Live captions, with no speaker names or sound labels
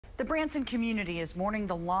The Branson community is mourning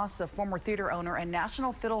the loss of former theater owner and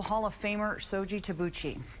National Fiddle Hall of Famer Shoji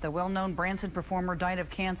Tabuchi. The well-known Branson performer died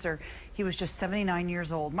of cancer. He was just 79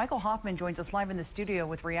 years old. Michael Hoffman joins us live in the studio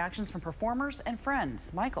with reactions from performers and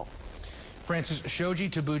friends. Michael. Francis, Shoji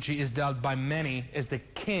Tabuchi is dubbed by many as the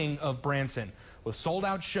king of Branson. With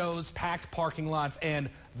sold-out shows, packed parking lots, and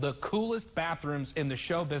the coolest bathrooms in the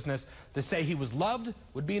show business, to say he was loved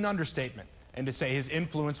would be an understatement. And to say his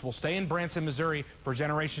influence will stay in Branson, Missouri for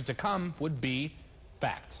generations to come would be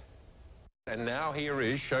fact. And now here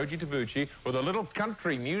is Shoji Tabuchi with a little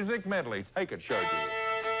country music medley. Take it, Shoji.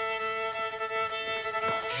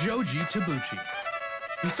 Shoji Tabuchi.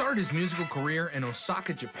 He started his musical career in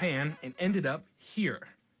Osaka, Japan, and ended up here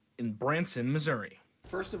in Branson, Missouri.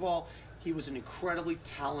 First of all, he was an incredibly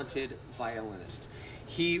talented violinist.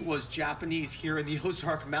 He was Japanese here in the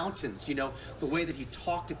Ozark Mountains. You know, the way that he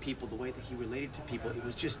talked to people, the way that he related to people,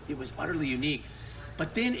 it was utterly unique.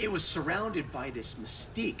 But then it was surrounded by this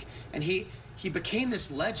mystique, and he became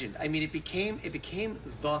this legend. I mean, it became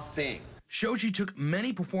the thing. Shoji took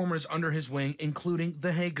many performers under his wing, including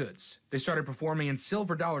the Haygoods. They started performing in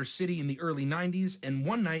Silver Dollar City in the early 90s, and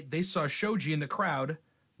one night they saw Shoji in the crowd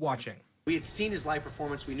watching. We had seen his live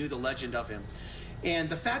performance. We knew the legend of him. And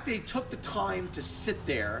the fact that he took the time to sit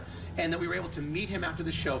there and that we were able to meet him after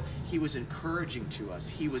the show, he was encouraging to us.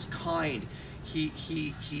 He was kind. He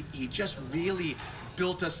just really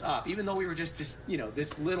built us up. Even though we were just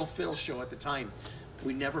this little fiddle show at the time,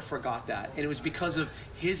 we never forgot that. And it was because of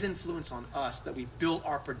his influence on us that we built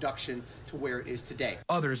our production to where it is today.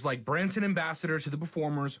 Others, like Branson ambassador to the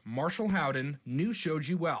performers, Marshall Howden, knew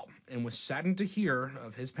Shoji well and was saddened to hear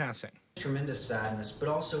of his passing. Tremendous sadness, but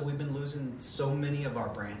also we've been losing so many of our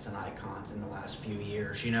Branson icons in the last few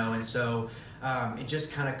years, you know, and so it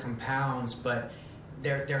just kind of compounds, but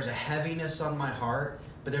there's a heaviness on my heart,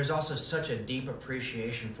 but there's also such a deep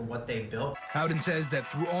appreciation for what they built. Howden says that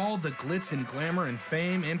through all the glitz and glamour and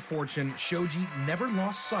fame and fortune, Shoji never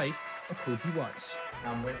lost sight of who he was.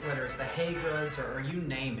 Whether it's the Haygoods or you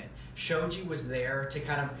name it, Shoji was there to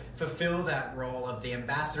kind of fulfill that role of the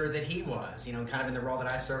ambassador that he was, you know, kind of in the role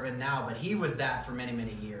that I serve in now, but he was that for many,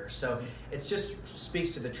 many years. So it just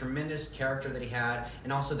speaks to the tremendous character that he had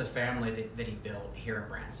and also the family that he built here in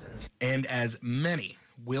Branson. And as many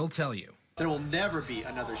will tell you, there will never be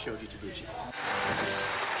another Shoji Tabuchi.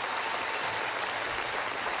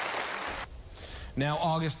 Now,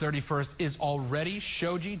 August 31st is already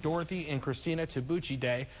Shoji, Dorothy, and Christina Tabuchi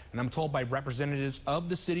Day, and I'm told by representatives of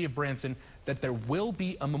the city of Branson that there will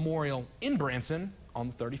be a memorial in Branson on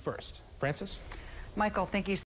the 31st. Francis? Michael, thank you.